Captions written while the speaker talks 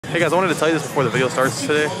Hey guys, I wanted to tell you this before the video starts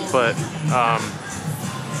today, but I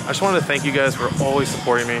just wanted to thank you guys for always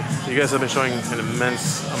supporting me. You guys have been showing an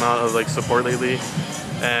immense amount of like support lately,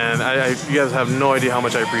 and you guys have no idea how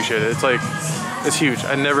much I appreciate it. It's huge.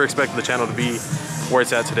 I never expected the channel to be where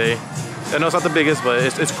it's at today. I know it's not the biggest, but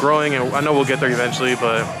it's growing, and I know we'll get there eventually.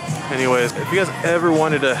 But anyways, if you guys ever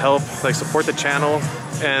wanted to help, like support the channel,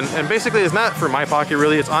 and basically it's not for my pocket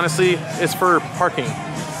really, it's honestly, it's for parking.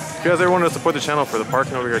 If you guys ever wanted to support the channel for the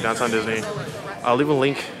parking over here at Downtown Disney, I'll leave a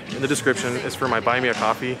link in the description. It's for my Buy Me a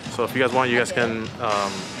Coffee. So if you guys want, you guys can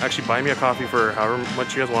actually buy me a coffee for however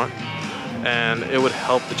much you guys want. And it would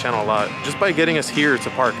help the channel a lot just by getting us here to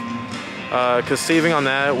park. Because saving on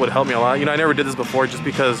that would help me a lot. You know, I never did this before just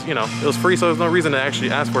because, you know, it was free, so there's no reason to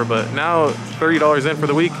actually ask for it. But now $30 in for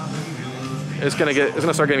the week, it's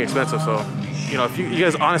gonna start getting expensive. So, you know, if you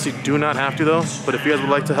guys honestly do not have to though, but if you guys would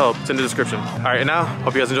like to help, it's in the description. All right, and now,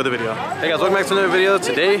 hope you guys enjoy the video. Hey guys, welcome back to another video.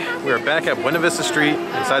 Today, we are back at Buena Vista Street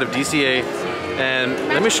inside of DCA. And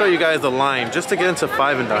let me show you guys the line just to get into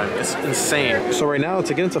Five and Dime. It's insane. So right now,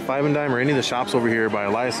 to get into Five and Dime or any of the shops over here by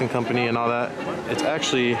Elias and Company and all that, it's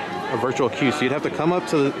actually a virtual queue. So you'd have to come up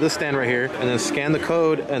to this stand right here and then scan the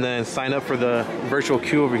code and then sign up for the virtual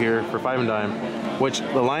queue over here for Five and Dime, which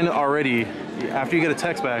the line already, after you get a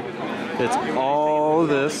text back, it's all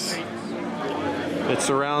this. It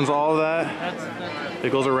surrounds all of that.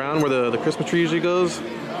 It goes around where the Christmas tree usually goes,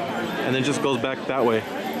 and then just goes back that way.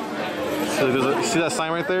 So see that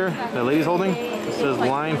sign right there that lady's holding? It says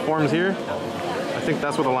line forms here. I think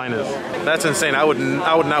that's what the line is. That's insane. I would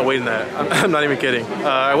not wait in that. I'm not even kidding.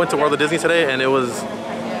 I went to World of Disney today and it was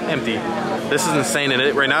empty. This is insane.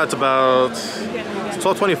 And right now it's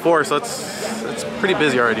 12:24, so it's pretty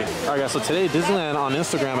busy already. All right guys, so today Disneyland on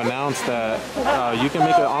Instagram announced that you can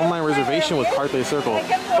make an online reservation with Carthay Circle.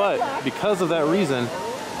 But because of that reason,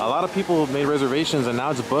 a lot of people made reservations and now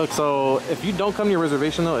it's booked. So if you don't come to your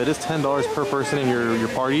reservation though, it is $10 per person in your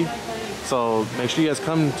party. So make sure you guys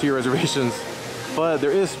come to your reservations. But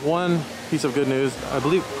there is one piece of good news. I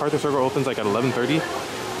believe Carthay Circle opens like at 11:30.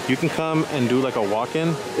 You can come and do like a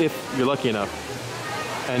walk-in if you're lucky enough.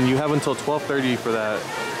 And you have until 12:30 for that.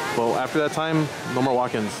 Well, after that time, no more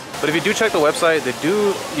walk-ins. But if you do check the website,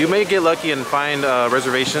 you may get lucky and find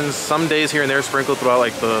reservations. Some days here and there sprinkled throughout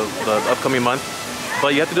like the upcoming month.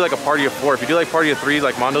 But you have to do like a party of 4. If you do like party of 3,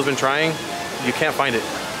 like Mondo's been trying, you can't find it.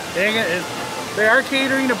 Dang it. They are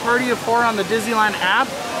catering a party of 4 on the Disneyland app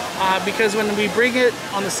because when we bring it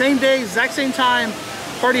on the same day, exact same time,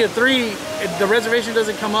 party of 3, the reservation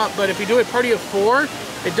doesn't come up. But if you do a party of 4,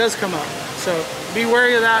 it does come up. So be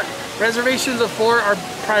wary of that. Reservations of 4 are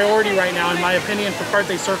priority right now, in my opinion, for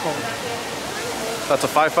Carthay Circle. That's a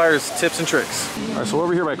Five Fires tips and tricks. All right, so we're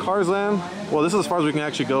over here by Cars Land. Well, this is as far as we can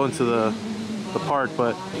actually go into the park,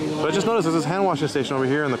 but I just noticed there's this hand washing station over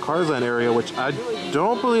here in the Cars Land area, which I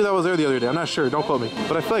don't believe that was there the other day. I'm not sure, don't quote me.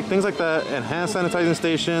 But I feel like things like that and hand sanitizing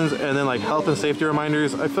stations and then like health and safety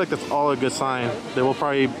reminders, I feel like that's all a good sign that we'll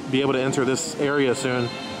probably be able to enter this area soon.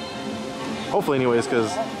 Hopefully anyways, because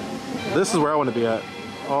this is where I want to be at,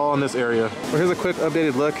 all in this area. Well, here's a quick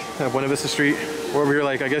updated look at Buena Vista Street. We're over here,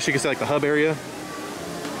 like I guess you could say like the hub area.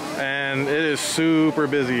 And it is super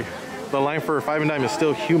busy. The line for Five and Dime is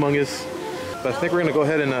still humongous. But I think we're gonna go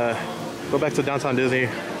ahead and go back to Downtown Disney,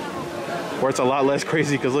 where it's a lot less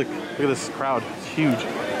crazy, because look at this crowd, it's huge.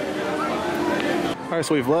 All right,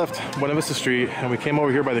 so we've left Buena Vista Street and we came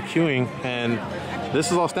over here by the queuing, and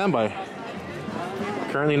this is all standby.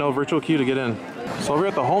 Currently no virtual queue to get in. So over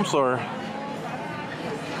at the home store,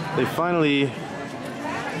 they finally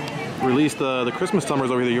released the Christmas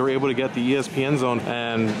tumblers over here. You were able to get the ESPN zone,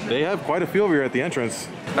 and they have quite a few over here at the entrance.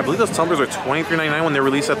 I believe those tumblers are $23.99 when they're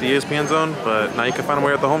released at the ESPN zone, but now you can find them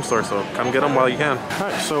over at the home store, so come get them while you can. All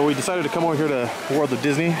right, so we decided to come over here to World of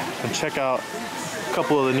Disney and check out a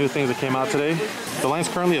couple of the new things that came out today. The line's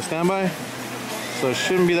currently at standby, so it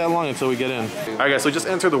shouldn't be that long until we get in. All right guys, so we just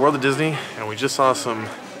entered the World of Disney and we just saw some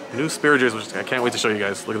new Spiragers, which I can't wait to show you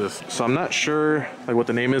guys. Look at this. So I'm not sure like what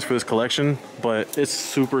the name is for this collection, but it's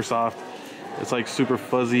super soft. It's like super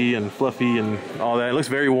fuzzy and fluffy and all that. It looks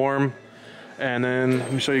very warm. And then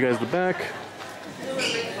let me show you guys the back.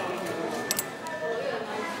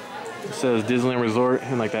 It says Disneyland Resort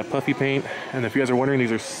in like that puffy paint. And if you guys are wondering,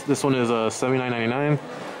 this one is $79.99.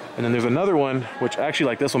 And then there's another one, which I actually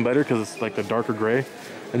like this one better because it's like the darker gray.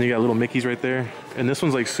 And then you got little Mickeys right there. And this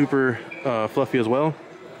one's like super fluffy as well.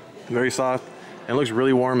 Very soft. And it looks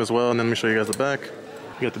really warm as well. And then let me show you guys the back.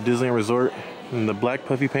 You got the Disneyland Resort and the black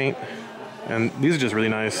puffy paint. And these are just really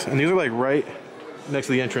nice. And these are like right next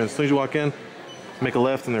to the entrance. As soon as you walk in, make a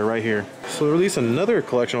left and they're right here. So they released another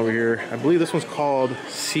collection over here. I believe this one's called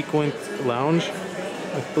Sequent Lounge.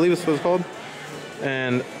 I believe it's what it's called.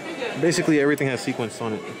 And basically everything has sequence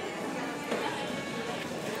on it.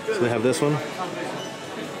 So they have this one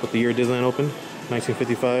with the year Disneyland opened,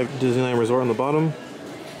 1955. Disneyland Resort on the bottom.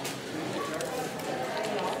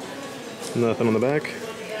 Nothing on the back.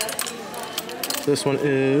 This one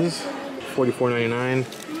is $44.99,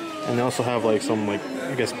 and they also have like some, like,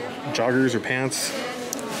 I guess joggers or pants.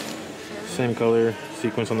 Same color,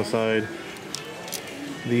 sequence on the side.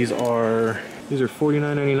 These are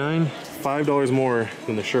 $49.99, $5 more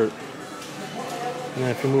than the shirt. And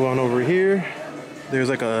then if we move on over here, there's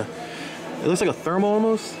like a, it looks like a thermal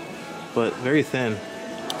almost, but very thin.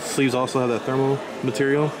 Sleeves also have that thermal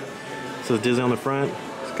material. It says Disney on the front.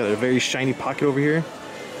 It's got a very shiny pocket over here.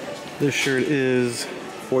 This shirt is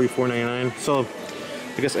 $44.99. So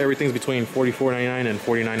I guess everything's between $44.99 and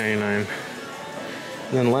 $49.99.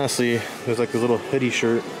 And then lastly, there's like this little hoodie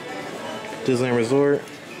shirt. Disneyland Resort.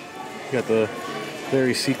 You got the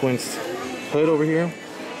very sequenced hood over here.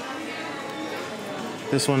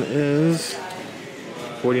 This one is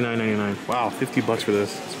 $49.99. Wow, 50 bucks for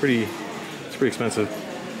this. It's pretty expensive.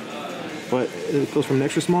 But it goes from an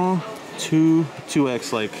extra small to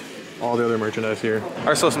 2X like all the other merchandise here. All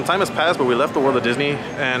right, so some time has passed, but we left the World of Disney,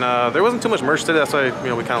 and there wasn't too much merch today. That's why, you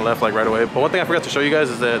know, we kind of left like right away. But one thing I forgot to show you guys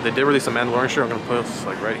is that they did release a Mandalorian shirt. I'm gonna post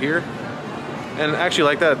like right here. And actually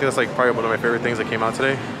like that, I think that's like probably one of my favorite things that came out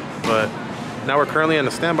today. But now we're currently in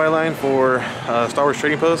the standby line for Star Wars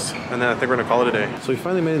Trading Post, and then I think we're gonna call it a day. So we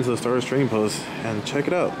finally made it into the Star Wars Trading Post, and check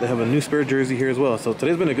it out. They have a new Spirit jersey here as well. So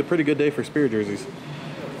today's been a pretty good day for Spirit jerseys.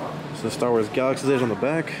 So Star Wars Galaxy's Edge on the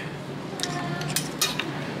back.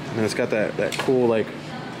 And it's got that cool, like,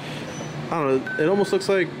 I don't know, it almost looks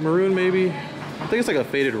like maroon maybe. I think it's like a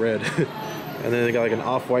faded red. And then they got like an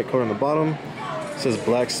off-white coat on the bottom. It says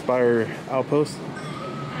Black Spire Outpost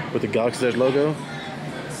with the Galaxy's Edge logo.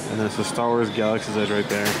 And then it's the Star Wars Galaxy's Edge right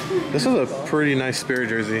there. This is a pretty nice Spirit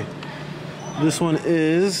jersey. This one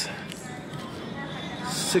is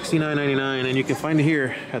 $69.99, and you can find it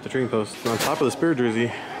here at the Trading Post. And on top of the Spirit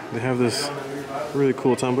jersey, they have this really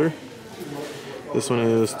cool tumbler. This one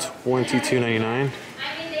is $22.99.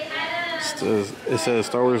 It says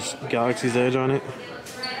Star Wars Galaxy's Edge on it.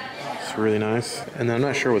 It's really nice. And then I'm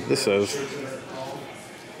not sure what this says.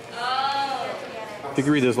 If you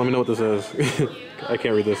can read this, let me know what this says. I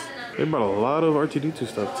can't read this. They brought a lot of R2-D2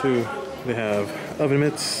 stuff too. They have oven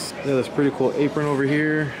mitts. They have this pretty cool apron over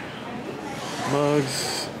here.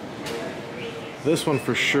 Mugs. This one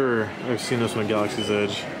for sure, I've seen this one at Galaxy's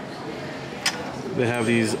Edge. They have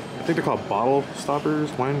these, I think they're called bottle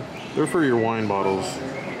stoppers, wine. They're for your wine bottles.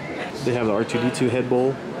 They have the R2-D2 head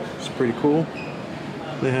bowl, which is pretty cool.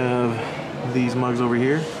 They have these mugs over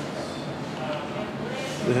here.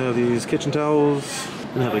 They have these kitchen towels.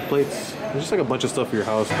 And they have like plates. There's just like a bunch of stuff for your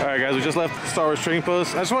house. All right, guys, we just left Star Wars Trading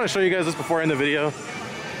Post. I just want to show you guys this before I end the video.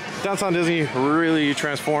 Downtown Disney really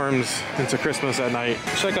transforms into Christmas at night.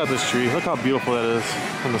 Check out this tree. Look how beautiful that is.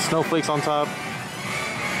 And the snowflakes on top.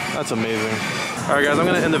 That's amazing. All right, guys, I'm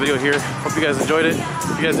going to end the video here. Hope you guys enjoyed it.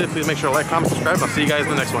 If you guys did, please make sure to like, comment, subscribe. I'll see you guys in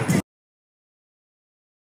the next one.